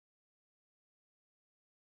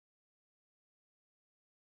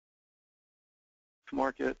index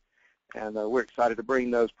market, and we're excited to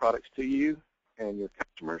bring those products to you and your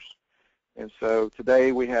customers. And so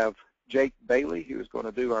today we have Jake Bailey, who is going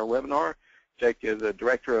to do our webinar. Jake is the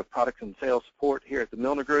Director of Products and Sales Support here at the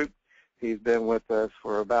Milner Group. He's been with us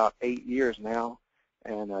for about 8 years now,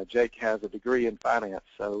 and Jake has a degree in finance.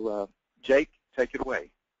 So Jake, take it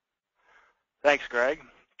away. Thanks, Greg.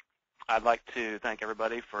 I'd like to thank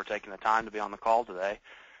everybody for taking the time to be on the call today.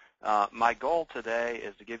 My goal today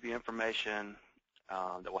is to give you information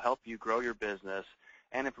that will help you grow your business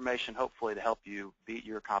and information hopefully to help you beat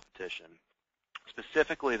your competition.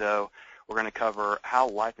 Specifically, though, we're going to cover how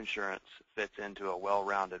life insurance fits into a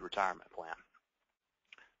well-rounded retirement plan.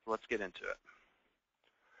 So let's get into it.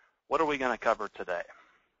 What are we going to cover today?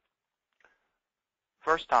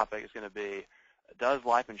 First topic is going to be, does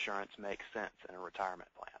life insurance make sense in a retirement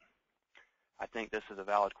plan? I think this is a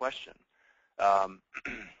valid question.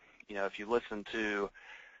 You know, if you listen to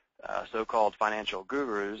so-called financial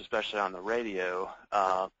gurus, especially on the radio,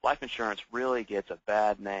 life insurance really gets a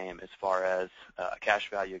bad name as far as cash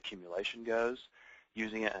value accumulation goes,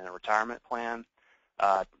 using it in a retirement plan.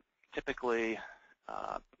 Typically,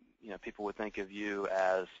 you know, people would think of you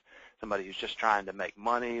as somebody who's just trying to make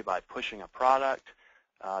money by pushing a product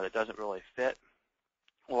that doesn't really fit,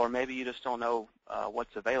 or maybe you just don't know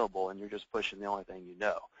what's available and you're just pushing the only thing you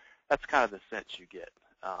know. That's kind of the sense you get.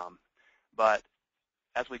 But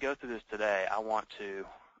as we go through this today, I want to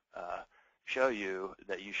show you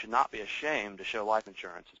that you should not be ashamed to show life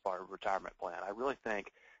insurance as part of a retirement plan. I really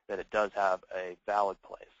think that it does have a valid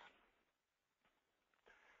place.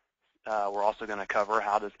 We're also going to cover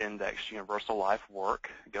how does indexed universal life work,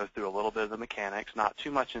 go through a little bit of the mechanics, not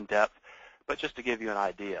too much in depth, but just to give you an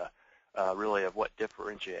idea really of what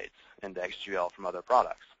differentiates indexed UL from other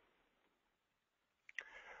products.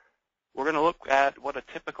 We're going to look at what a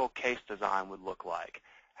typical case design would look like.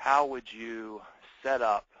 How would you set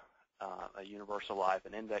up a universal life,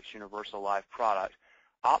 an indexed universal life product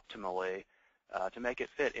optimally to make it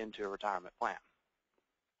fit into a retirement plan?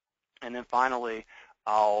 And then finally,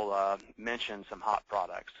 I'll mention some hot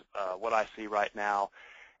products, what I see right now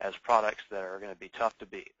as products that are going to be tough to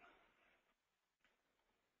beat.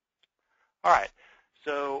 All right,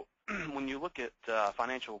 so when you look at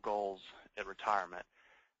financial goals at retirement,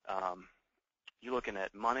 you're looking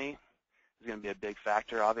at money is going to be a big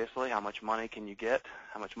factor, obviously. How much money can you get?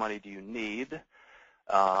 How much money do you need?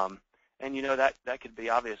 And you know that could be,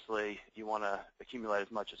 obviously, you want to accumulate as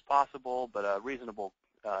much as possible, but a reasonable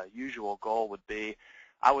usual goal would be,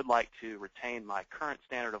 I would like to retain my current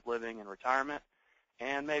standard of living in retirement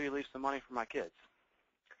and maybe leave some money for my kids.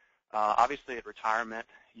 Obviously, at retirement,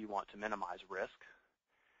 you want to minimize risk,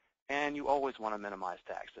 and you always want to minimize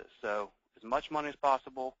taxes. So as much money as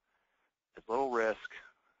possible, as little risk,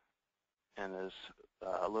 and as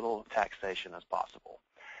little taxation as possible.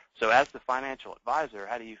 So as the financial advisor,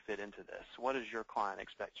 how do you fit into this? What does your client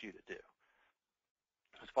expect you to do?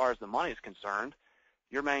 As far as the money is concerned,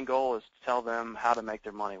 your main goal is to tell them how to make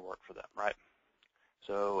their money work for them, right?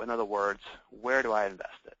 So in other words, where do I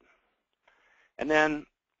invest it? And then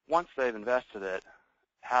once they've invested it,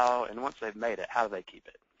 and once they've made it, how do they keep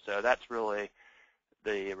it? So that's really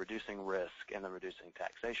the reducing risk and the reducing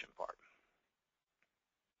taxation part.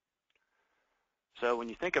 So when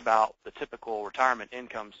you think about the typical retirement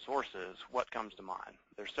income sources, what comes to mind?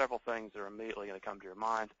 There's several things that are immediately going to come to your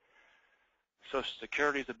mind. Social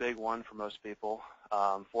Security is a big one for most people.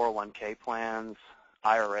 401k plans,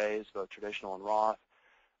 IRAs, both traditional and Roth,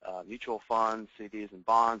 mutual funds, CDs and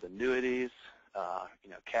bonds, annuities, you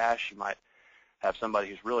know, cash. You might have somebody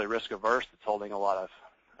who's really risk averse that's holding a lot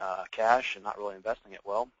of cash and not really investing it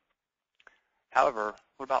well. However,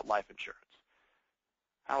 what about life insurance?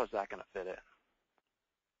 How is that going to fit in?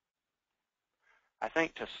 I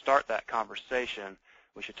think to start that conversation,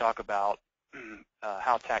 we should talk about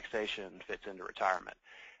how taxation fits into retirement.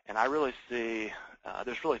 And I really see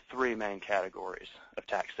there's really three main categories of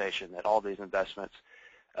taxation that all these investments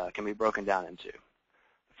can be broken down into.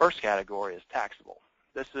 The first category is taxable.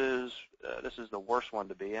 This is the worst one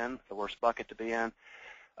to be in, the worst bucket to be in.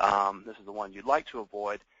 This is the one you'd like to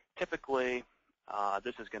avoid. Typically,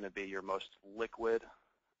 this is going to be your most liquid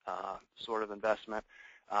sort of investment,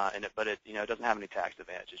 but it doesn't have any tax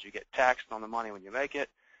advantages. You get taxed on the money when you make it,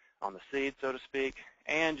 on the seed, so to speak,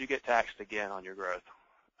 and you get taxed again on your growth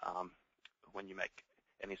when you make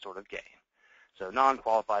any sort of gain. So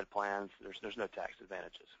non-qualified plans, there's no tax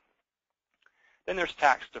advantages. Then there's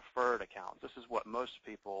tax-deferred accounts. This is what most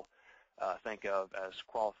people think of as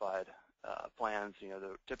qualified plans,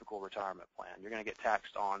 the typical retirement plan. You're going to get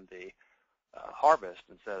taxed on the harvest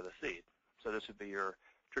instead of the seed. So this would be your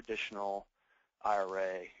traditional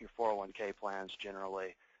IRA, your 401k plans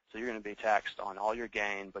generally. So you're going to be taxed on all your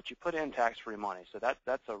gain, but you put in tax-free money. So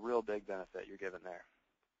that's a real big benefit you're given there.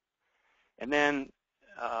 And then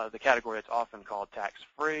the category that's often called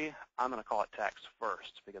tax-free, I'm going to call it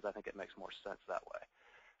tax-first because I think it makes more sense that way.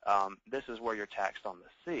 This is where you're taxed on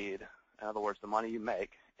the seed, in other words, the money you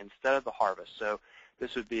make, instead of the harvest. So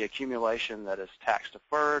this would be accumulation that is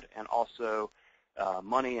tax-deferred, and also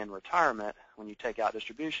money in retirement when you take out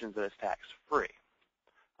distributions that is tax-free.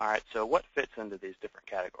 All right, so what fits into these different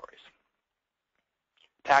categories?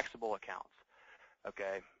 Taxable accounts.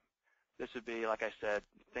 Okay, this would be, like I said,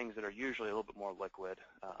 things that are usually a little bit more liquid,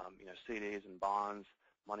 CDs and bonds,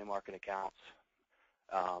 money market accounts.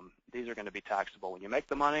 These are going to be taxable when you make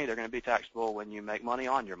the money. They're going to be taxable when you make money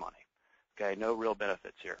on your money. Okay, no real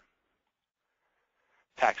benefits here.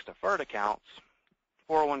 Tax-deferred accounts,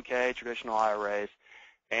 401k, traditional IRAs,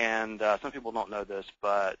 and some people don't know this,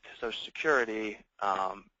 but Social Security,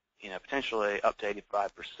 potentially up to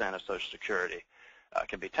 85% of Social Security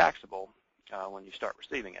can be taxable when you start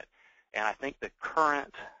receiving it. And I think the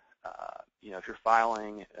current, if you're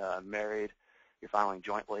filing married, you're filing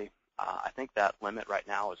jointly, I think that limit right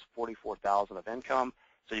now is $44,000 of income.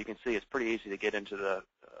 So you can see it's pretty easy to get into the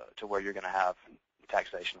to where you're going to have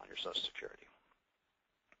taxation on your Social Security.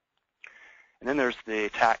 And then there's the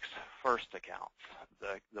tax-first accounts,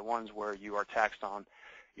 the ones where you are taxed on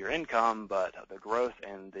your income, but the growth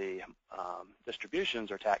and the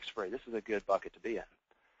distributions are tax-free. This is a good bucket to be in.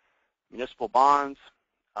 Municipal bonds,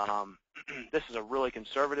 this is a really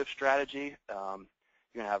conservative strategy. You're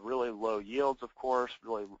going to have really low yields, of course,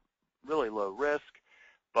 really low risk,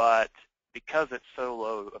 but because it's so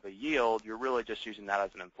low of a yield, you're really just using that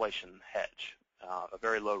as an inflation hedge, a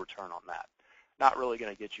very low return on that. Not really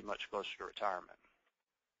going to get you much closer to retirement.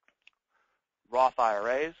 Roth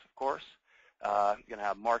IRAs, of course, you're going to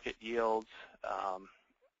have market yields.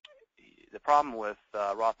 The problem with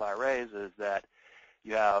Roth IRAs is that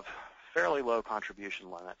you have fairly low contribution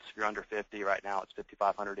limits. If you're under 50 right now, it's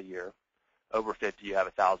 $5,500 a year. Over 50, you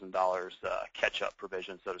have $1,000 catch-up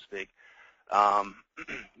provision, so to speak.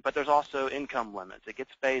 But there's also income limits. It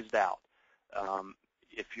gets phased out.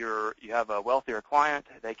 If you have a wealthier client,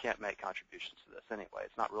 they can't make contributions to this anyway.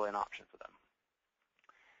 It's not really an option for them.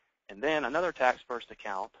 And then another tax-first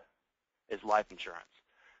account is life insurance.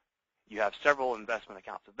 You have several investment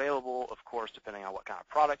accounts available, of course, depending on what kind of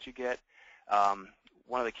product you get.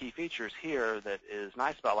 One of the key features here that is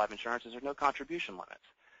nice about life insurance is there's no contribution limits.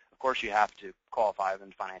 Of course, you have to qualify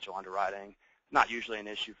in financial underwriting. Not usually an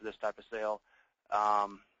issue for this type of sale.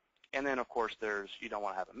 And then, of course, you don't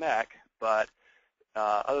want to have a MEC, but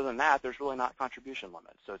other than that, there's really not contribution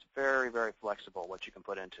limits. So it's very, very flexible what you can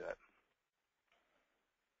put into it.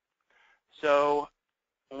 So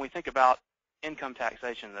when we think about income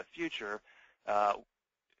taxation in the future,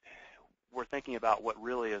 we're thinking about what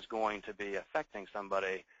really is going to be affecting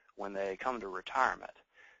somebody when they come to retirement.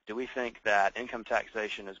 Do we think that income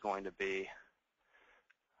taxation is going to be,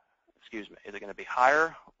 is it going to be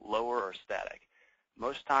higher, lower, or static?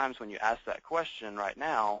 Most times when you ask that question right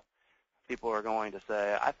now, people are going to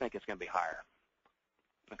say, I think it's going to be higher.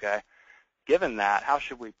 Okay? Given that, how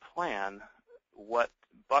should we plan what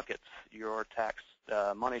buckets your tax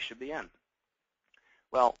money should be in?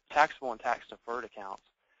 Well, taxable and tax-deferred accounts,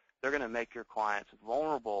 they're going to make your clients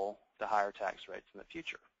vulnerable to higher tax rates in the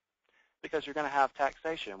future because you're going to have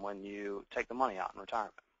taxation when you take the money out in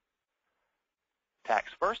retirement.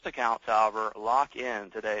 Tax-first accounts, however, lock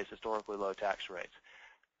in today's historically low tax rates.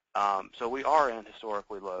 So we are in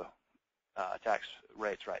historically low tax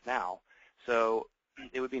rates right now. So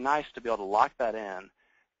it would be nice to be able to lock that in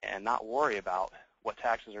and not worry about what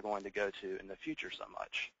taxes are going to go to in the future so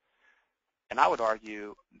much. And I would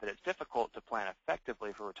argue that it's difficult to plan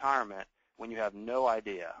effectively for retirement when you have no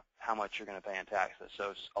idea how much you're going to pay in taxes.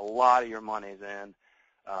 So a lot of your money is in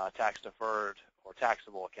tax-deferred or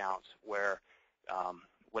taxable accounts where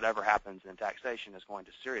whatever happens in taxation is going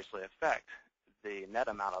to seriously affect the net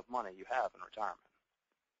amount of money you have in retirement.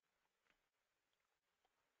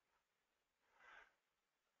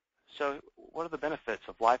 So what are the benefits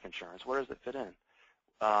of life insurance? Where does it fit in?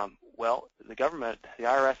 Well, the government, the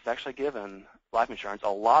IRS, has actually given life insurance a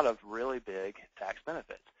lot of really big tax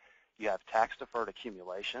benefits. You have tax-deferred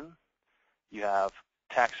accumulation. You have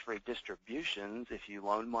tax-free distributions. If you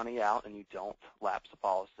loan money out and you don't lapse the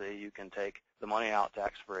policy, you can take the money out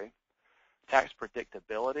tax-free. Tax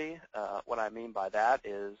predictability, what I mean by that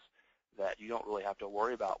is that you don't really have to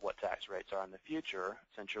worry about what tax rates are in the future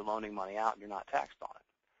since you're loaning money out and you're not taxed on it.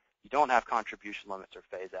 You don't have contribution limits or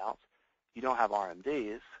phase-outs. You don't have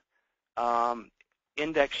RMDs.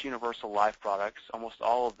 Index universal life products, almost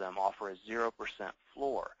all of them offer a 0%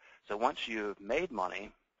 floor. So once you've made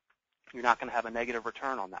money, you're not going to have a negative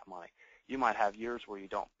return on that money. You might have years where you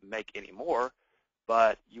don't make any more,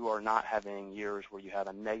 but you are not having years where you have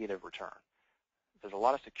a negative return. There's a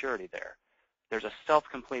lot of security there. There's a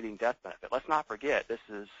self-completing death benefit. Let's not forget, this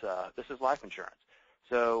is life insurance.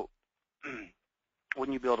 So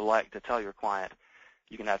wouldn't you be able to like to tell your client,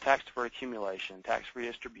 you can have tax-deferred accumulation, tax-free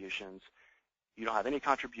distributions, you don't have any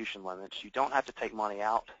contribution limits, you don't have to take money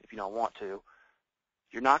out if you don't want to,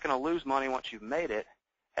 you're not going to lose money once you've made it.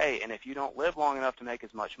 Hey, and if you don't live long enough to make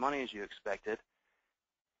as much money as you expected,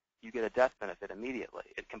 you get a death benefit immediately.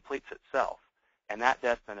 It completes itself, and that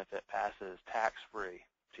death benefit passes tax-free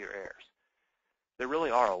to your heirs. There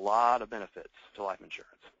really are a lot of benefits to life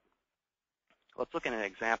insurance. Let's look at an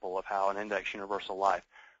example of how an index universal life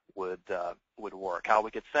would work, how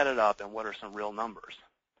we could set it up, and what are some real numbers.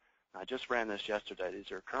 I just ran this yesterday.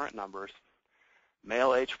 These are current numbers.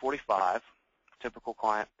 Male, age 45, typical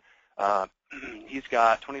client. He's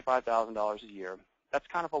got $25,000 a year. That's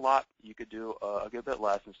kind of a lot. You could do a good bit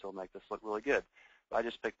less and still make this look really good. But I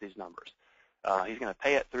just picked these numbers. He's going to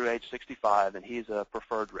pay it through age 65, and he's a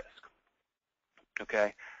preferred risk.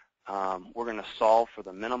 Okay, we're going to solve for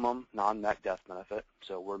the minimum non-MEC death benefit.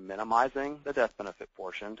 So we're minimizing the death benefit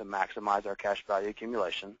portion to maximize our cash value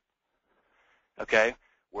accumulation. Okay,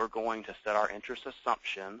 we're going to set our interest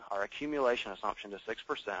assumption, our accumulation assumption to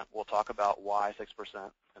 6%. We'll talk about why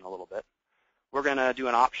 6% in a little bit. We're going to do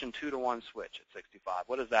an option 2-to-1 switch at 65.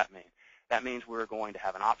 What does that mean? That means we're going to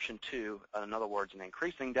have an option 2, in other words, an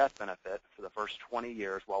increasing death benefit for the first 20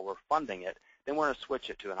 years while we're funding it. Then we're going to switch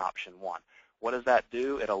it to an option 1. What does that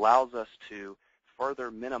do? It allows us to further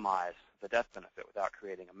minimize the death benefit without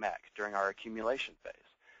creating a MEC during our accumulation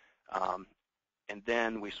phase. And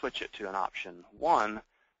then we switch it to an option 1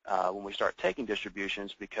 when we start taking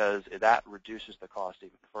distributions, because that reduces the cost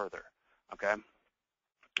even further. Okay?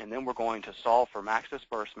 And then we're going to solve for max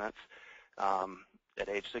disbursements at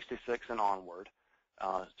age 66 and onward,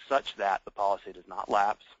 such that the policy does not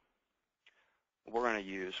lapse. We're going to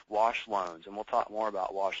use wash loans, and we'll talk more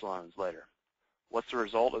about wash loans later. What's the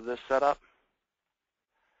result of this setup?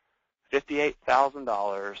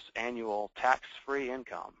 $58,000 annual tax-free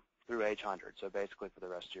income through age 100, so basically for the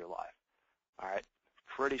rest of your life. All right,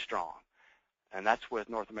 pretty strong. And that's with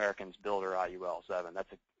North American's Builder IUL 7.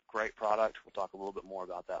 That's a great product. We'll talk a little bit more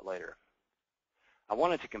about that later. I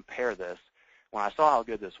wanted to compare this. When I saw how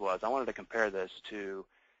good this was, I wanted to compare this to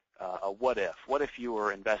a what if. What if you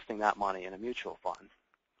were investing that money in a mutual fund?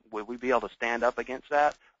 Would we be able to stand up against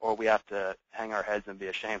that, or we have to hang our heads and be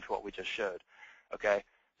ashamed of what we just showed? Okay,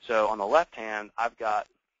 so on the left hand, I've got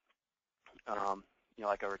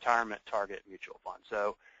like a retirement target mutual fund.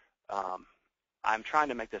 So I'm trying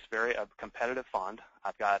to make this a competitive fund.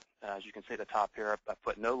 I've got, as you can see at the top here, I've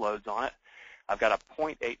put no loads on it. I've got a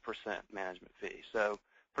 0.8% management fee, so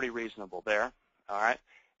pretty reasonable there. All right,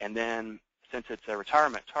 and then since it's a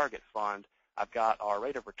retirement target fund, I've got our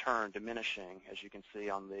rate of return diminishing, as you can see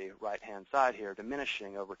on the right-hand side here,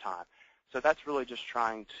 diminishing over time. So that's really just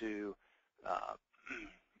trying to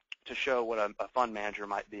show what a fund manager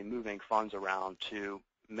might be moving funds around to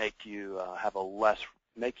make you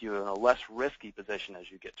make you in a less risky position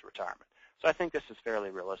as you get to retirement. So I think this is fairly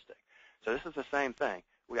realistic. So this is the same thing.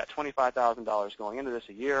 We got $25,000 going into this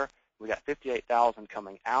a year. We got $58,000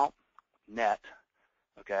 coming out net,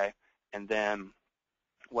 okay? And then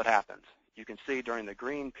what happens? You can see during the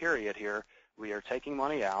green period here, we are taking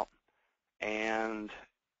money out, and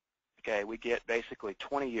okay, we get basically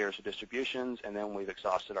 20 years of distributions, and then we've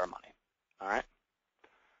exhausted our money. All right?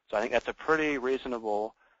 So I think that's a pretty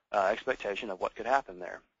reasonable expectation of what could happen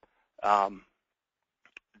there.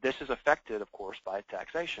 This is affected, of course, by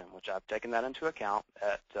taxation, which I've taken that into account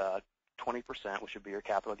at 20%, which would be your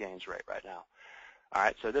capital gains rate right now. All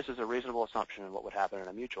right, so this is a reasonable assumption of what would happen in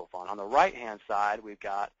a mutual fund. On the right-hand side, we've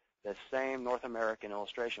got the same North American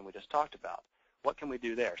illustration we just talked about. What can we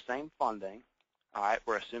do there? Same funding. All right,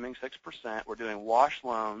 we're assuming 6%. We're doing wash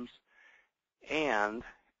loans, and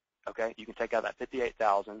okay, you can take out that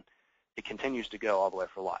 $58,000. It continues to go all the way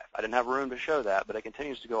for life. I didn't have room to show that, but it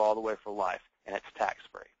continues to go all the way for life, and it's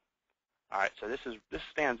tax-free. All right, so this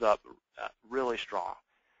stands up really strong.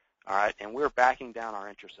 All right, and we're backing down our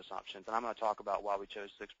interest assumptions, and I'm going to talk about why we chose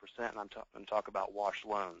 6%, and I'm going to talk about wash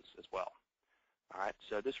loans as well. All right,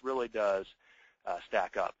 so this really does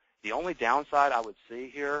stack up. The only downside I would see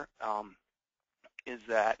here is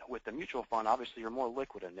that with the mutual fund, obviously you're more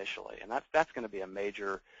liquid initially, and that's going to be a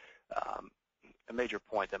major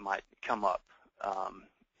point that might come up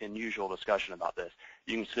in usual discussion about this.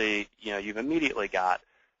 You can see, you've immediately got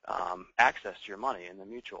access to your money in the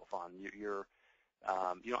mutual fund. You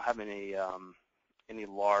don't have any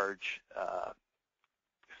large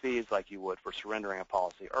fees like you would for surrendering a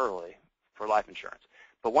policy early for life insurance.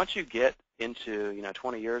 But once you get into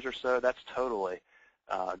 20 years or so, that's totally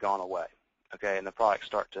gone away. Okay, and the products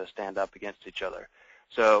start to stand up against each other.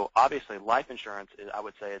 So obviously, life insurance, I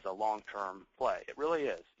would say, is a long-term play. It really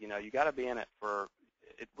is. You got to be in it for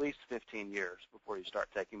at least 15 years before you start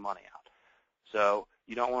taking money out. So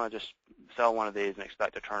you don't want to just sell one of these and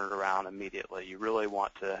expect to turn it around immediately. You really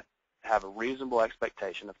want to have a reasonable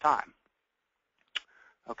expectation of time.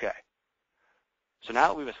 Okay. So now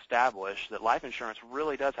that we've established that life insurance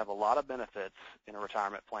really does have a lot of benefits in a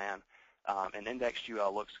retirement plan, and indexed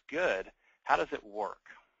UL looks good, how does it work?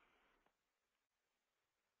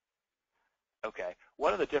 Okay,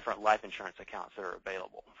 what are the different life insurance accounts that are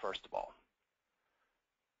available, first of all?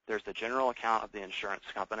 There's the general account of the insurance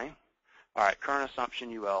company. All right, current assumption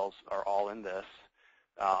ULs are all in this,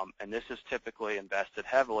 and this is typically invested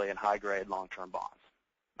heavily in high-grade long-term bonds.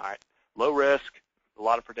 All right, low risk, a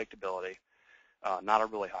lot of predictability, not a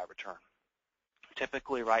really high return.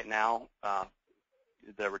 Typically right now,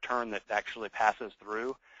 the return that actually passes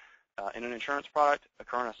through in an insurance product, a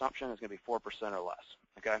current assumption is going to be 4% or less,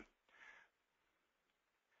 okay?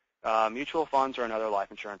 Mutual funds are another life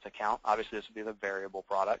insurance account. Obviously, this would be the variable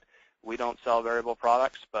product. We don't sell variable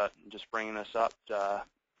products, but I'm just bringing this up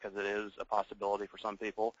because it is a possibility for some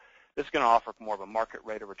people. This is going to offer more of a market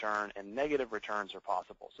rate of return, and negative returns are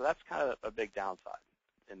possible. So that's kind of a big downside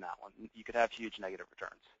in that one. You could have huge negative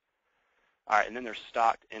returns. All right, and then there's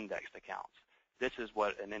stocked indexed accounts. This is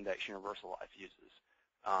what an index universal life uses.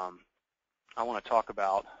 I want to talk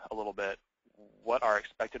about a little bit what our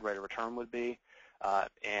expected rate of return would be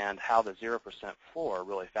and how the 0% floor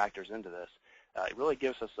really factors into this. It really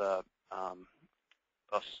gives us a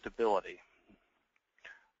stability.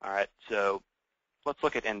 All right, so let's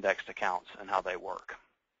look at indexed accounts and how they work.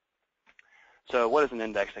 So what is an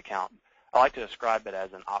indexed account? I like to describe it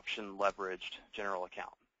as an option leveraged general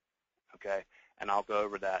account, okay? And I'll go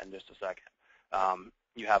over that in just a second.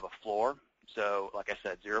 You have a floor. So like I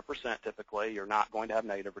said, 0% typically. You're not going to have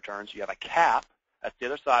negative returns. You have a cap. That's the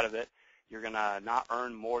other side of it. You're going to not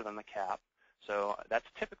earn more than the cap. So that's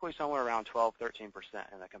typically somewhere around 12, 13%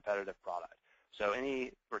 in a competitive product. So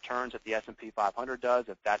any returns that the S&P 500 does,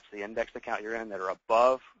 if that's the indexed account you're in, that are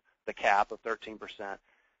above the cap of 13%,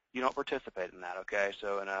 you don't participate in that, okay?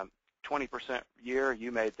 So in a 20% year,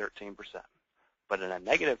 you made 13%. But in a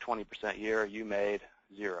negative 20% year, you made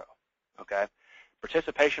 0, okay?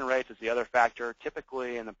 Participation rates is the other factor.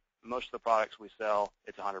 Typically, in most of the products we sell,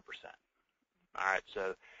 it's 100%. All right,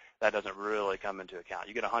 so that doesn't really come into account.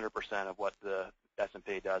 You get 100% of what the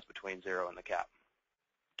S&P does between 0 and the cap.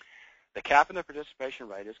 The cap and the participation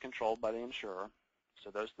rate is controlled by the insurer.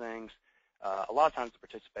 So those things, a lot of times the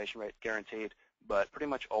participation rate is guaranteed, but pretty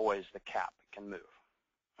much always the cap can move.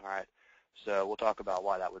 All right, so we'll talk about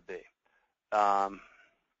why that would be.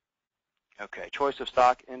 Okay, choice of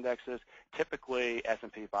stock indexes. Typically,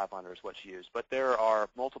 S&P 500 is what's used, but there are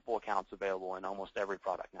multiple accounts available in almost every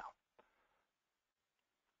product now.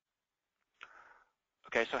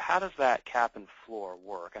 Okay, so how does that cap and floor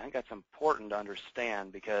work? I think that's important to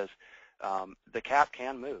understand because the cap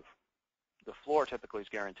can move. The floor typically is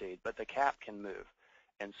guaranteed, but the cap can move.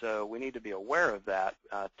 And so we need to be aware of that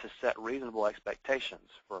to set reasonable expectations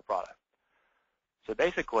for a product. So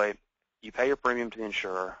basically, you pay your premium to the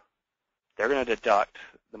insurer. They're going to deduct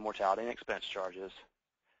the mortality and expense charges.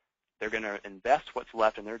 They're going to invest what's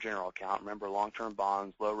left in their general account. Remember, long-term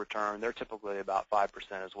bonds, low return, they're typically about 5%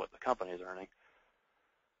 is what the company is earning.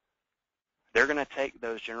 They're going to take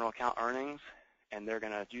those general account earnings, and they're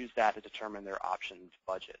going to use that to determine their options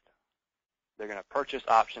budget. They're going to purchase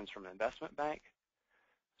options from an investment bank.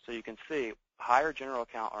 So you can see higher general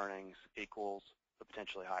account earnings equals a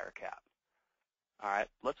potentially higher cap. All right,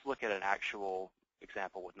 let's look at an actual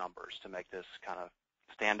example with numbers to make this kind of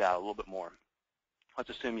stand out a little bit more.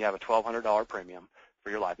 Let's assume you have a $1,200 premium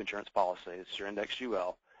for your life insurance policy. It's your indexed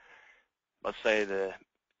UL. Let's say the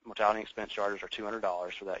mortality and expense charges are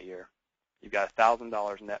 $200 for that year. You've got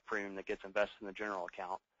 $1,000 net premium that gets invested in the general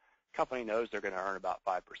account. The company knows they're going to earn about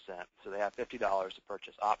 5%, so they have $50 to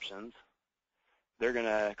purchase options. They're going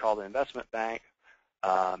to call the investment bank,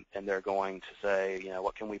 and they're going to say,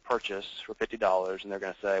 what can we purchase for $50? And they're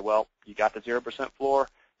going to say, well, you got the 0% floor,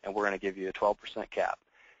 and we're going to give you a 12% cap.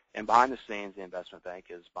 And behind the scenes, the investment bank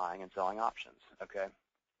is buying and selling options, okay?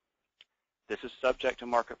 This is subject to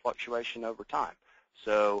market fluctuation over time.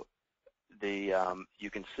 So you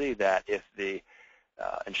can see that if the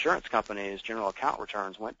insurance company's general account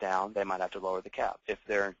returns went down, they might have to lower the cap. If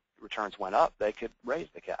their returns went up, they could raise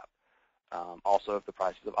the cap. Also, if the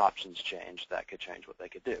prices of options change, that could change what they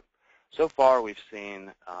could do. So far, we've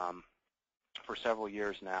seen for several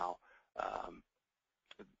years now,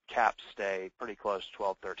 caps stay pretty close to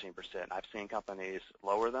 12, 13%. I've seen companies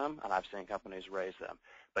lower them, and I've seen companies raise them.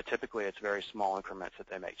 But typically, it's very small increments that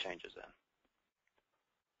they make changes in.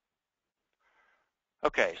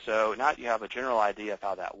 Okay, so now that you have a general idea of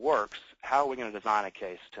how that works, how are we going to design a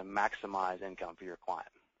case to maximize income for your client?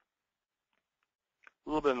 A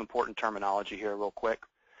little bit of important terminology here real quick.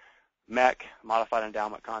 MEC, Modified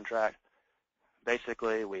Endowment Contract,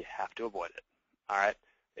 basically we have to avoid it, all right?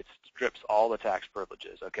 It strips all the tax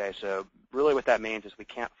privileges, okay? So really what that means is we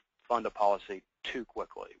can't fund a policy too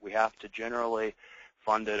quickly. We have to generally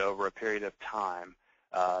fund it over a period of time.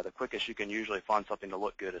 The quickest you can usually fund something to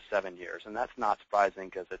look good is 7 years, and that's not surprising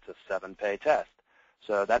because it's a 7-pay test.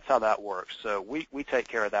 So that's how that works. So we take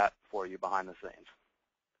care of that for you behind the scenes.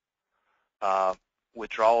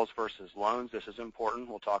 Withdrawals versus loans, this is important.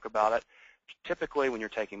 We'll talk about it. Typically, when you're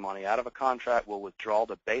taking money out of a contract, we'll withdraw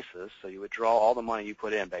the basis. So you withdraw all the money you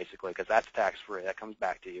put in, basically, because that's tax-free. That comes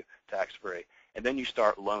back to you tax-free. And then you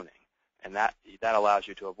start loaning, and that allows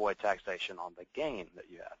you to avoid taxation on the gain that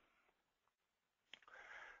you have.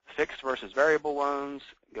 Fixed versus variable loans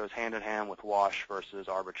goes hand in hand with wash versus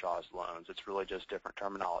arbitrage loans. It's really just different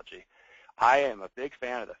terminology. I am a big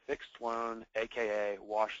fan of the fixed loan, aka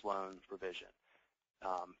wash loan provision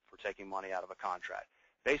for taking money out of a contract.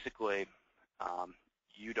 Basically,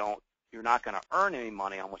 you're not going to earn any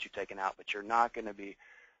money on what you've taken out, but you're not going to be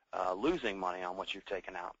losing money on what you've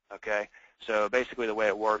taken out. Okay, so basically the way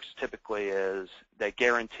it works typically is they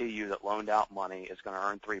guarantee you that loaned out money is going to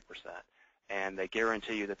earn 3%. And they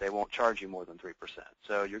guarantee you that they won't charge you more than 3%.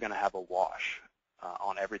 So you're going to have a wash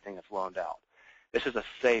on everything that's loaned out. This is a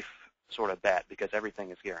safe sort of bet because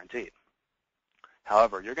everything is guaranteed.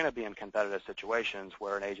 However, you're going to be in competitive situations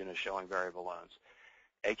where an agent is showing variable loans,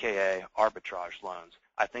 aka arbitrage loans.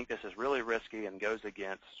 I think this is really risky and goes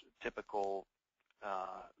against typical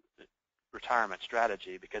retirement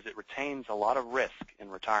strategy because it retains a lot of risk in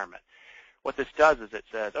retirement. What this does is it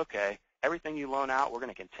says, okay, everything you loan out, we're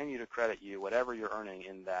going to continue to credit you whatever you're earning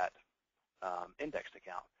in that indexed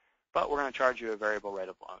account, but we're going to charge you a variable rate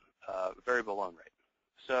of loan, variable loan rate.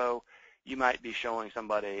 So you might be showing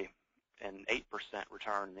somebody an 8%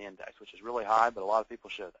 return in the index, which is really high, but a lot of people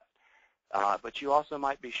show that. But you also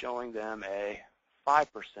might be showing them a 5%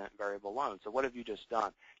 variable loan. So what have you just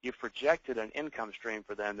done? You've projected an income stream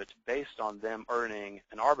for them that's based on them earning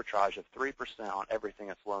an arbitrage of 3% on everything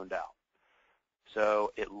that's loaned out.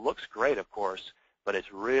 So it looks great, of course, but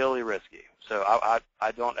it's really risky. So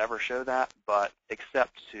I don't ever show that, but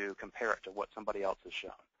except to compare it to what somebody else has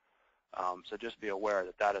shown. So just be aware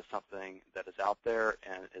that that is something that is out there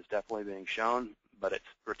and is definitely being shown, but it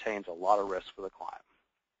retains a lot of risk for the client.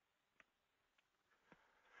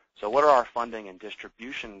 So what are our funding and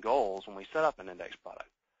distribution goals when we set up an index product?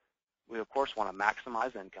 We, of course, want to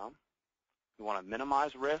maximize income. We want to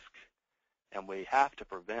minimize risk. And we have to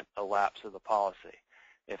prevent a lapse of the policy.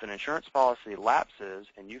 If an insurance policy lapses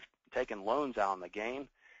and you've taken loans out on the gain,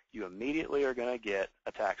 you immediately are going to get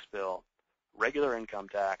a tax bill, regular income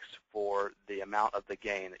tax, for the amount of the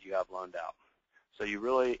gain that you have loaned out. So you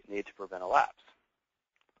really need to prevent a lapse.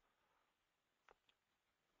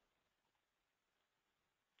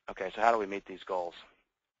 Okay, so how do we meet these goals?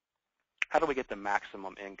 How do we get the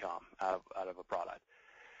maximum income out of a product?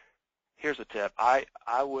 Here's a tip. I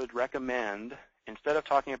would recommend, instead of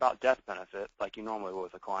talking about death benefit like you normally would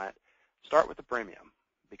with a client, start with the premium,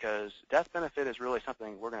 because death benefit is really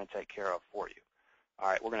something we're going to take care of for you. All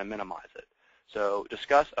right, we're going to minimize it. So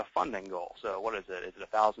discuss a funding goal. So what is it? Is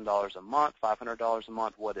it $1,000 a month, $500 a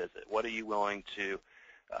month? What is it? What are you willing to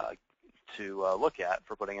look at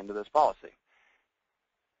for putting into this policy?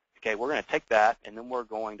 Okay, we're going to take that, and then we're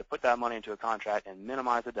going to put that money into a contract and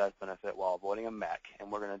minimize the death benefit while avoiding a MEC.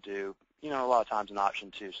 And we're going to do, a lot of times an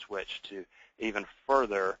option to switch to even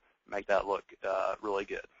further make that look really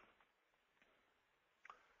good.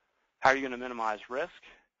 How are you going to minimize risk?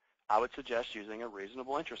 I would suggest using a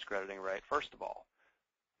reasonable interest crediting rate, first of all.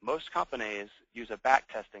 Most companies use a back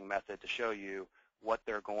testing method to show you what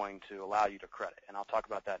they're going to allow you to credit, and I'll talk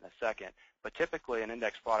about that in a second. But typically an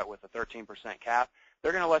index product with a 13% cap,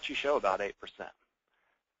 they're going to let you show about 8%.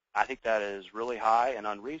 I think that is really high and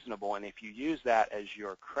unreasonable, and if you use that as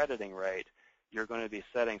your crediting rate, you're going to be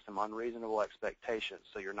setting some unreasonable expectations,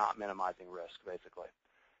 so you're not minimizing risk, basically.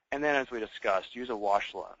 And then, as we discussed, use a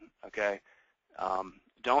wash loan, okay?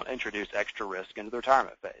 Don't introduce extra risk into the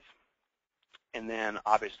retirement phase. And then,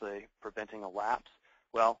 obviously, preventing a lapse.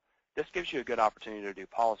 Well, this gives you a good opportunity to do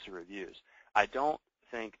policy reviews. I don't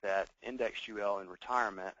think that indexed UL in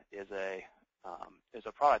retirement is a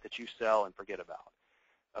product that you sell and forget about.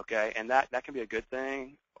 Okay, and that can be a good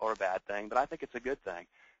thing or a bad thing, but I think it's a good thing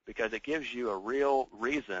because it gives you a real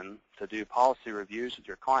reason to do policy reviews with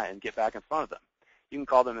your client and get back in front of them. You can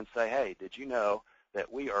call them and say, hey, did you know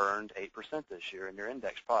that we earned 8% this year in your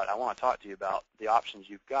index product? I want to talk to you about the options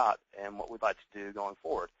you've got and what we'd like to do going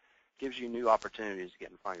forward. It gives you new opportunities to get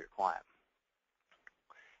in front of your client.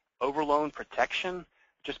 Overloan protection,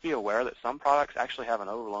 just be aware that some products actually have an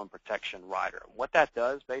overloan protection rider. What that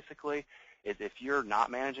does basically is if you're not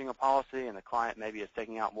managing a policy and the client maybe is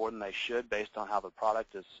taking out more than they should based on how the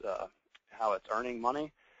product is, how it's earning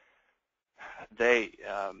money, the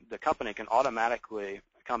company can automatically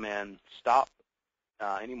come in, stop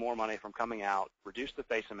any more money from coming out, reduce the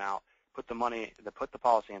face amount, put the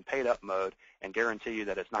policy in paid up mode, and guarantee you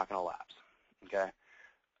that it's not going to lapse. Okay,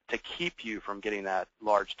 to keep you from getting that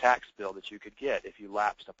large tax bill that you could get if you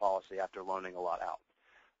lapsed a policy after loaning a lot out.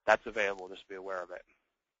 That's available. Just be aware of it.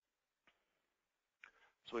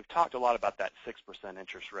 So we've talked a lot about that 6%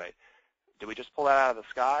 interest rate. Did we just pull that out of the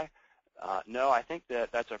sky? No, I think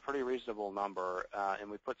that's a pretty reasonable number, and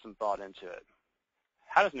we put some thought into it.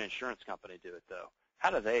 How does an insurance company do it, though?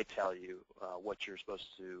 How do they tell you what you're supposed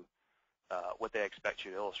to, what they expect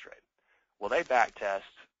you to illustrate? Well, they back test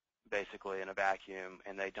basically in a vacuum,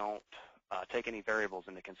 and they don't take any variables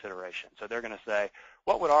into consideration. So they're going to say,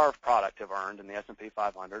 what would our product have earned in the S&P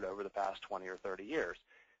 500 over the past 20 or 30 years?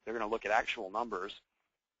 They're going to look at actual numbers.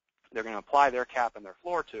 They're going to apply their cap and their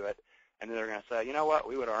floor to it, and then they're going to say, you know what,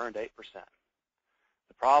 we would have earned 8%.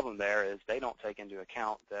 The problem there is they don't take into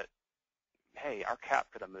account that, hey, our cap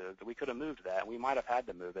could have moved. We could have moved that. We might have had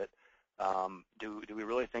to move it. Do we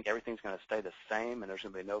really think everything's going to stay the same and there's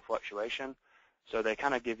going to be no fluctuation? So they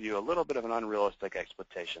kind of give you a little bit of an unrealistic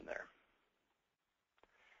expectation there.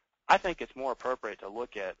 I think it's more appropriate to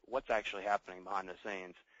look at what's actually happening behind the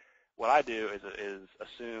scenes. What I do is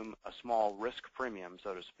assume a small risk premium,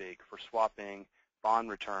 so to speak, for swapping bond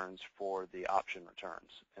returns for the option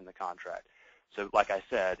returns in the contract. So like I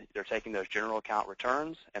said, they're taking those general account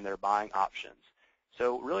returns and they're buying options.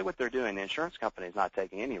 So really what they're doing, the insurance company is not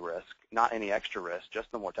taking any risk, not any extra risk,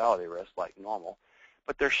 just the mortality risk like normal,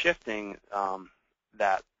 but they're shifting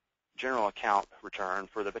that general account return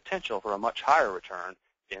for the potential for a much higher return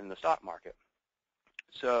in the stock market.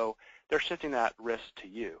 So they're shifting that risk to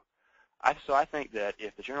you. So I think that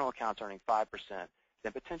if the general account's earning 5%,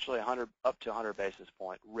 then potentially up to 100 basis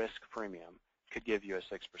point risk premium could give you a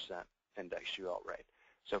 6% index UL rate.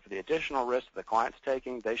 So for the additional risk the client's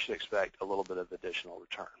taking, they should expect a little bit of additional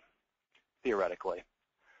return, theoretically.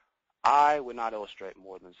 I would not illustrate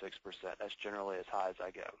more than 6%. That's generally as high as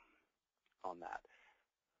I go on that.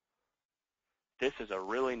 This is a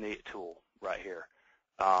really neat tool right here.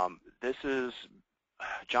 This is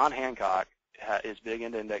John Hancock is big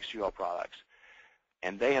into index UL products,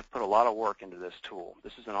 and they have put a lot of work into this tool.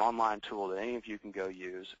 This is an online tool that any of you can go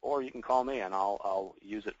use, or you can call me and I'll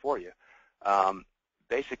use it for you.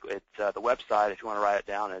 Basically, it's the website, if you want to write it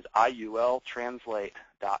down, is iultranslate.com.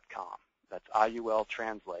 That's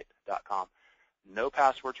iultranslate.com. No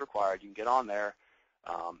passwords required. You can get on there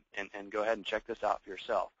and go ahead and check this out for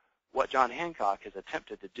yourself. What John Hancock has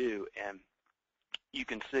attempted to do, and you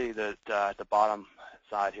can see that at the bottom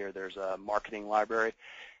side here, there's a marketing library.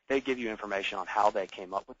 They give you information on how they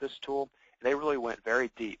came up with this tool. They really went very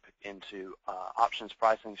deep into options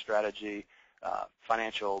pricing strategy,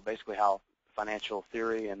 basically how financial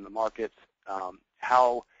theory and the markets,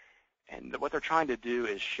 and what they're trying to do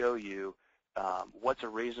is show you what's a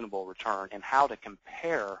reasonable return and how to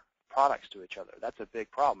compare products to each other. That's a big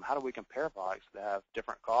problem. How do we compare products that have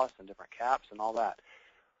different costs and different caps and all that?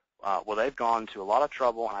 Well, they've gone to a lot of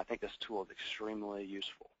trouble, and I think this tool is extremely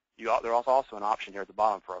useful. There's also an option here at the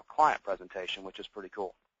bottom for a client presentation, which is pretty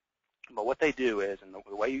cool. But what they do is, and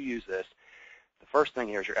the way you use this, the first thing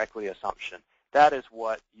here is your equity assumption. That is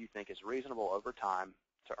what you think is reasonable over time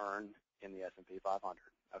to earn in the S&P 500,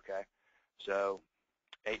 okay? So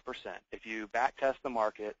 8%. If you back test the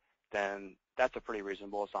market, then that's a pretty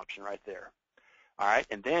reasonable assumption right there. All right,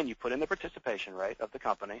 and then you put in the participation rate of the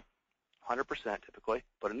company, 100% typically,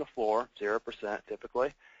 put in the floor, 0%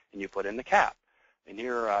 typically, and you put in the cap. And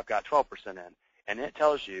here I've got 12% in. And it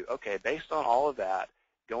tells you, okay, based on all of that,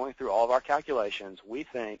 going through all of our calculations, we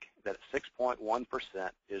think that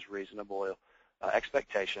 6.1% is reasonable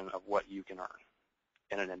expectation of what you can earn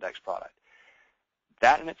in an index product.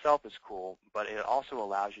 That in itself is cool, but it also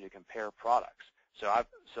allows you to compare products. So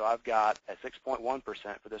I've got a 6.1%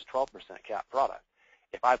 for this 12% cap product.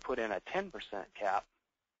 If I put in a 10% cap,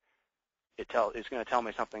 it's going to tell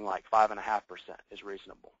me something like 5.5% is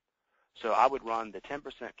reasonable. So I would run the 10%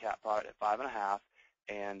 cap product at 5.5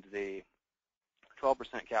 and the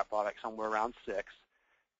 12% cap product somewhere around 6.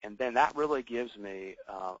 And then that really gives me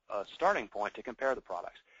a starting point to compare the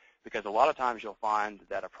products. Because a lot of times you'll find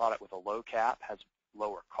that a product with a low cap has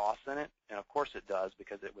lower costs in it. And of course it does,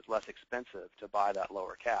 because it was less expensive to buy that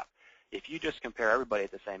lower cap. If you just compare everybody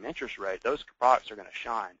at the same interest rate, those products are going to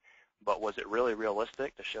shine. But was it really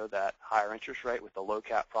realistic to show that higher interest rate with the low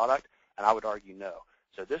cap product? And I would argue no.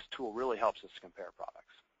 So this tool really helps us compare products.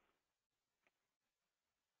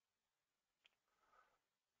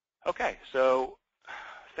 Okay, so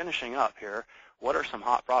finishing up here, what are some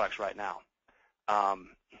hot products right now?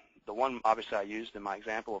 The one obviously I used in my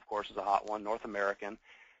example, of course, is a hot one, North American.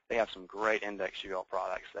 They have some great index UL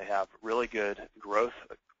products. They have really good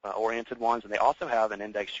growth-oriented ones, and they also have an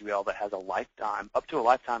index UL that has a lifetime, up to a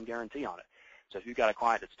lifetime guarantee on it. So if you've got a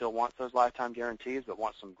client that still wants those lifetime guarantees but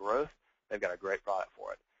wants some growth, they've got a great product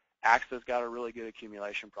for it. AXA's got a really good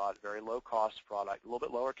accumulation product, very low-cost product, a little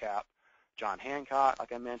bit lower cap. John Hancock,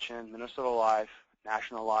 like I mentioned, Minnesota Life,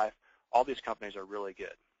 National Life, all these companies are really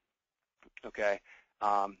good. Okay,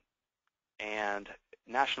 and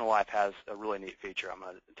National Life has a really neat feature I'm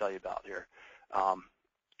going to tell you about here.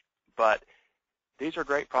 But these are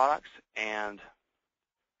great products, and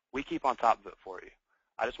we keep on top of it for you.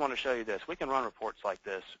 I just want to show you this. We can run reports like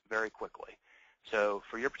this very quickly. So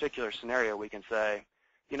for your particular scenario, we can say,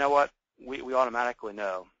 you know what, we automatically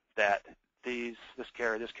know that this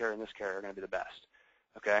carrier, and this carrier are going to be the best.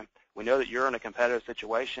 Okay? We know that you're in a competitive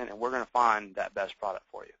situation, and we're going to find that best product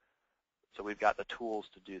for you. So we've got the tools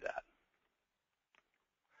to do that.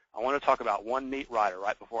 I want to talk about one neat rider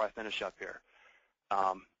right before I finish up here.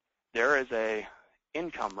 There is a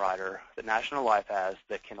income rider that National Life has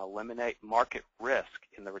that can eliminate market risk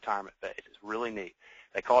in the retirement phase. It's really neat.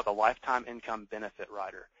 They call it the Lifetime Income Benefit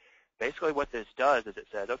Rider. Basically what this does is it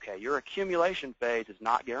says, okay, your accumulation phase is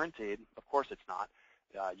not guaranteed. Of course it's not.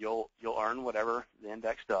 You'll earn whatever the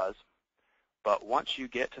index does. But once you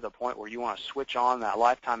get to the point where you want to switch on that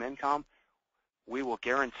lifetime income, we will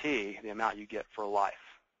guarantee the amount you get for life.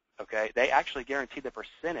 Okay? They actually guarantee the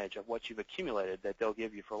percentage of what you've accumulated that they'll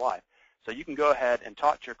give you for life. So you can go ahead and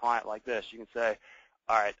talk to your client like this. You can say,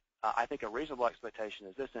 all right, I think a reasonable expectation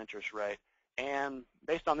is this interest rate, and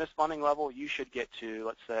based on this funding level, you should get to,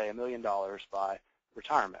 let's say, $1 million by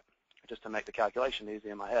retirement, just to make the calculation easy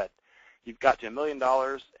in my head. You've got to $1 million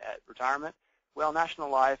at retirement. Well,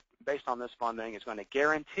 National Life, based on this funding, is going to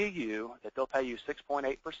guarantee you that they'll pay you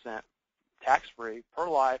 6.8% tax-free per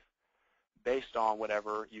life based on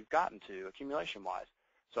whatever you've gotten to accumulation-wise.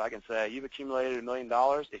 So I can say you've accumulated $1 million.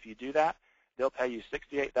 If you do that, they'll pay you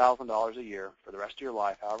 $68,000 a year for the rest of your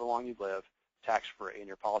life, however long you live, tax-free, and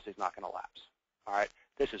your policy is not going to lapse. All right?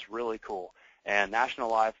 This is really cool. And National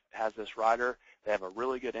Life has this rider. They have a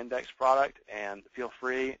really good index product, and feel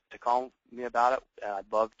free to call me about it. I'd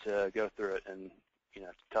love to go through it and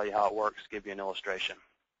tell you how it works, give you an illustration.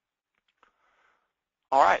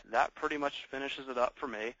 All right, that pretty much finishes it up for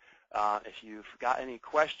me. If you've got any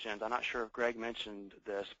questions, I'm not sure if Greg mentioned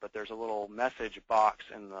this, but there's a little message box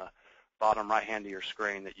in the bottom right-hand of your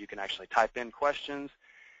screen that you can actually type in questions.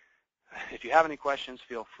 If you have any questions,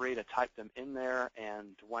 feel free to type them in there, and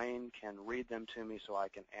Dwayne can read them to me so I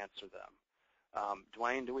can answer them.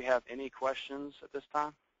 Dwayne, do we have any questions at this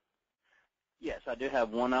time? Yes, I do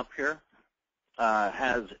have one up here.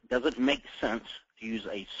 Does it make sense to use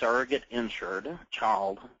a surrogate insured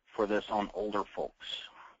child for this on older folks?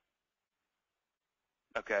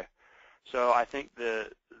 Okay. So I think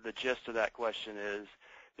the gist of that question is,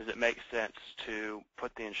 does it make sense to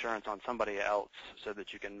put the insurance on somebody else so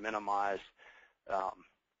that you can minimize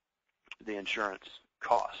the insurance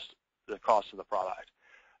cost, the cost of the product?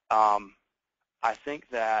 I think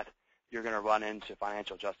that you're going to run into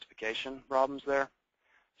financial justification problems there.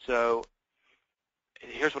 So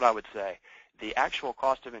here's what I would say. The actual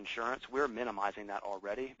cost of insurance, we're minimizing that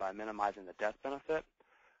already by minimizing the death benefit.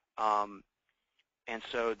 And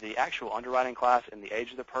so the actual underwriting class and the age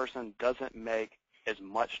of the person doesn't make as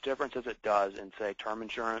much difference as it does in, say, term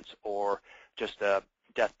insurance or just a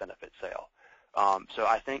death benefit sale. So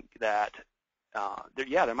I think that,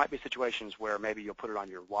 there might be situations where maybe you'll put it on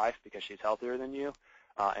your wife because she's healthier than you,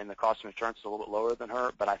 and the cost of insurance is a little bit lower than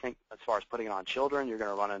her. But I think as far as putting it on children, you're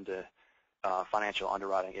going to run into financial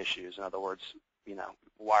underwriting issues. In other words,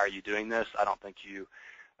 why are you doing this? I don't think you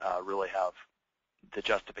really have the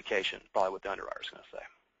justification, probably what the underwriter is going to say.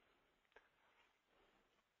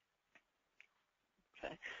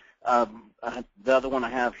 Okay. The other one I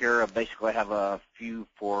have here, basically I have a few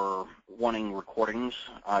for wanting recordings.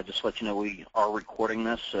 Just to let you know we are recording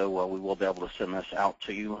this, so we will be able to send this out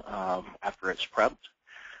to you after it's prepped.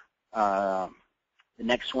 The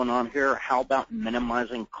next one on here, how about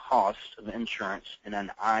minimizing cost of insurance in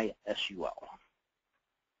an ISUL?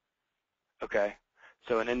 Okay,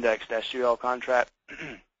 so an indexed SUL contract.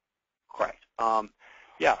 Correct.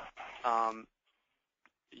 Yeah,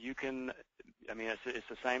 you can. I mean, it's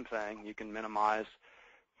the same thing. You can minimize.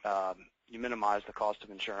 You minimize the cost of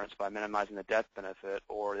insurance by minimizing the death benefit,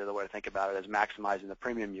 or the other way to think about it is maximizing the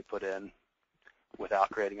premium you put in without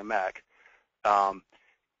creating a MEC.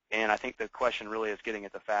 And I think the question really is getting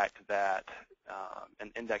at the fact that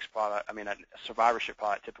an index product, I mean, a survivorship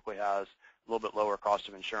product typically has a little bit lower cost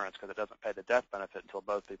of insurance because it doesn't pay the death benefit until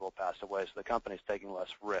both people pass away, so the company's taking less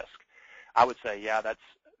risk. I would say, yeah,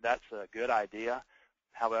 that's a good idea.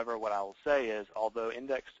 However, what I will say is, although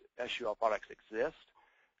indexed SUL products exist,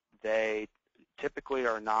 they typically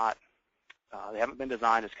are not, they haven't been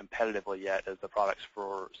designed as competitively yet as the products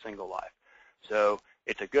for single life. So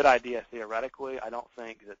it's a good idea theoretically. I don't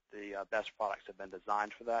think that the best products have been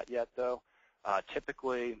designed for that yet, though.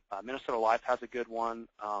 Typically, Minnesota Life has a good one,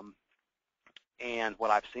 and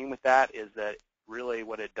what I've seen with that is that really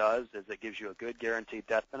what it does is it gives you a good guaranteed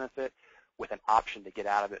death benefit with an option to get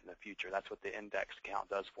out of it in the future. That's what the index account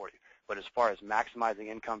does for you. But as far as maximizing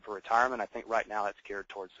income for retirement, I think right now it's geared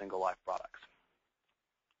towards single life products.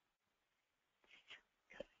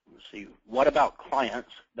 Let's see. What about clients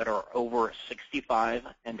that are over 65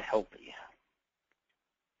 and healthy?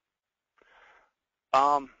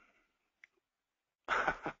 What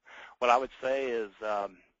I would say is,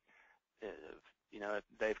 you know,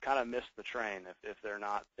 they've kind of missed the train if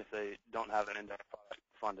they don't have an index product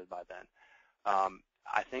funded by then.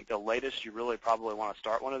 I think the latest you really probably want to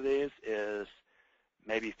start one of these is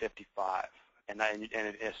maybe 55. And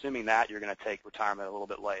assuming that, you're going to take retirement a little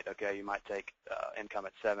bit late. Okay, you might take income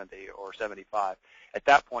at 70 or 75. At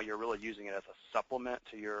that point, you're really using it as a supplement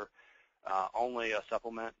to your, only a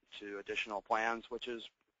supplement to additional plans, which is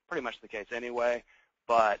pretty much the case anyway.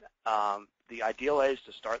 But the ideal age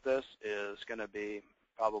to start this is going to be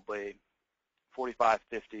probably 45,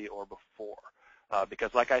 50, or before.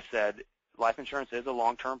 Because like I said, life insurance is a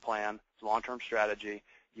long-term plan. It's a long-term strategy.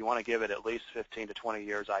 You want to give it at least 15 to 20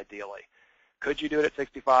 years ideally. Could you do it at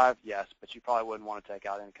 65? Yes, but you probably wouldn't want to take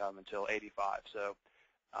out income until 85. So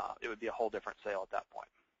it would be a whole different sale at that point.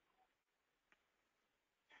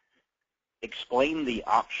 Explain the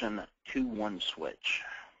option 2-1 switch.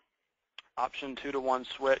 Option 2-to-1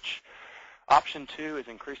 switch. Option 2 is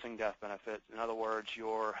increasing death benefit. In other words,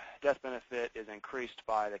 your death benefit is increased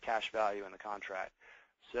by the cash value in the contract.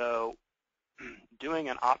 So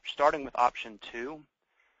starting with option 2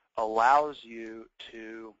 allows you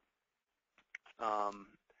to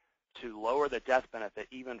lower the death benefit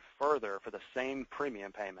even further for the same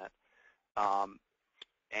premium payment,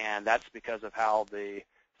 and that's because of how the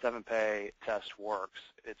 7-pay test works.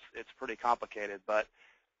 It's pretty complicated, but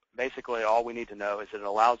basically all we need to know is that it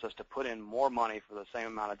allows us to put in more money for the same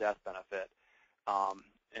amount of death benefit,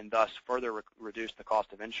 and thus further reduce the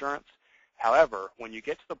cost of insurance. However, when you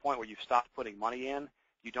get to the point where you've stopped putting money in,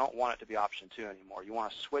 you don't want it to be option 2 anymore. You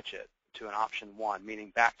want to switch it to an option 1,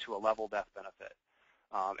 meaning back to a level death benefit.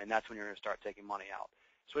 And that's when you're going to start taking money out.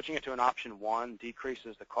 Switching it to an option 1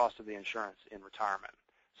 decreases the cost of the insurance in retirement.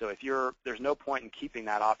 So there's no point in keeping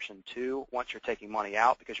that option 2 once you're taking money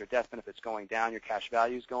out, because your death benefit's going down, your cash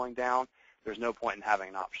value is going down. There's no point in having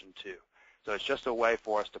an option 2. So it's just a way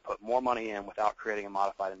for us to put more money in without creating a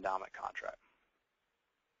modified endowment contract.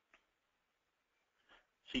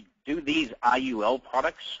 See, do these IUL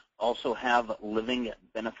products also have living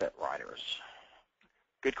benefit riders?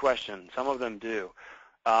 Good question. Some of them do.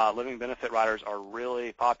 Living benefit riders are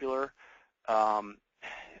really popular.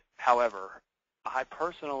 However, I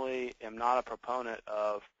personally am not a proponent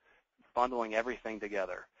of bundling everything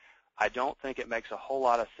together. I don't think it makes a whole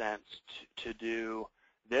lot of sense to do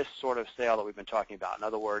this sort of sale that we've been talking about. In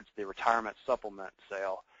other words, the retirement supplement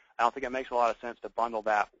sale. I don't think it makes a lot of sense to bundle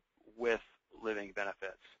that with living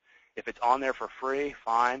benefits. If it's on there for free,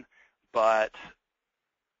 fine, but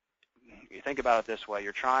you think about it this way.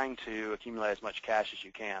 You're trying to accumulate as much cash as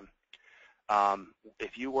you can.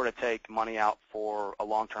 If you were to take money out for a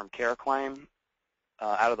long-term care claim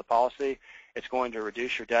out of the policy, it's going to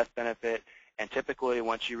reduce your death benefit, and typically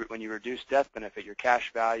when you reduce death benefit, your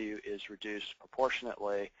cash value is reduced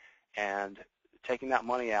proportionately, and taking that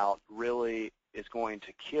money out really is going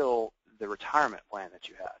to kill the retirement plan that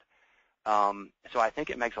you had. So I think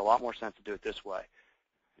it makes a lot more sense to do it this way.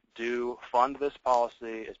 Fund this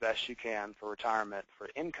policy as best you can for retirement for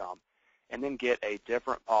income, and then get a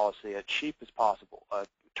different policy as cheap as possible, a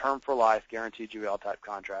term for life guaranteed UL type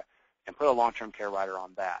contract, and put a long-term care rider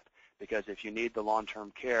on that. Because if you need the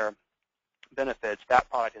long-term care benefits, that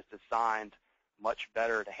product is designed much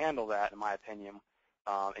better to handle that, in my opinion,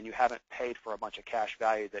 and you haven't paid for a bunch of cash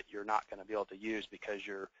value that you're not going to be able to use because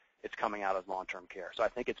it's coming out as long-term care. So I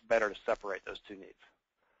think it's better to separate those two needs.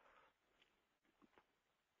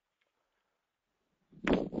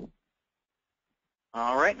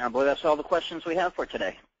 All right, and I believe that's all the questions we have for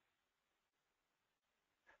today.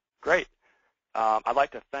 Great. I'd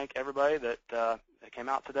like to thank everybody that came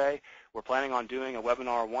out today. We're planning on doing a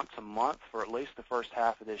webinar once a month for at least the first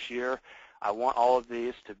half of this year. I want all of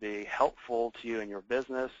these to be helpful to you in your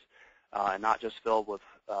business and not just filled with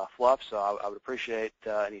fluff, so I would appreciate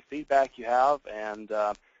any feedback you have, and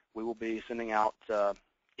we will be sending out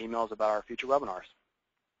emails about our future webinars.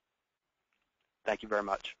 Thank you very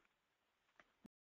much.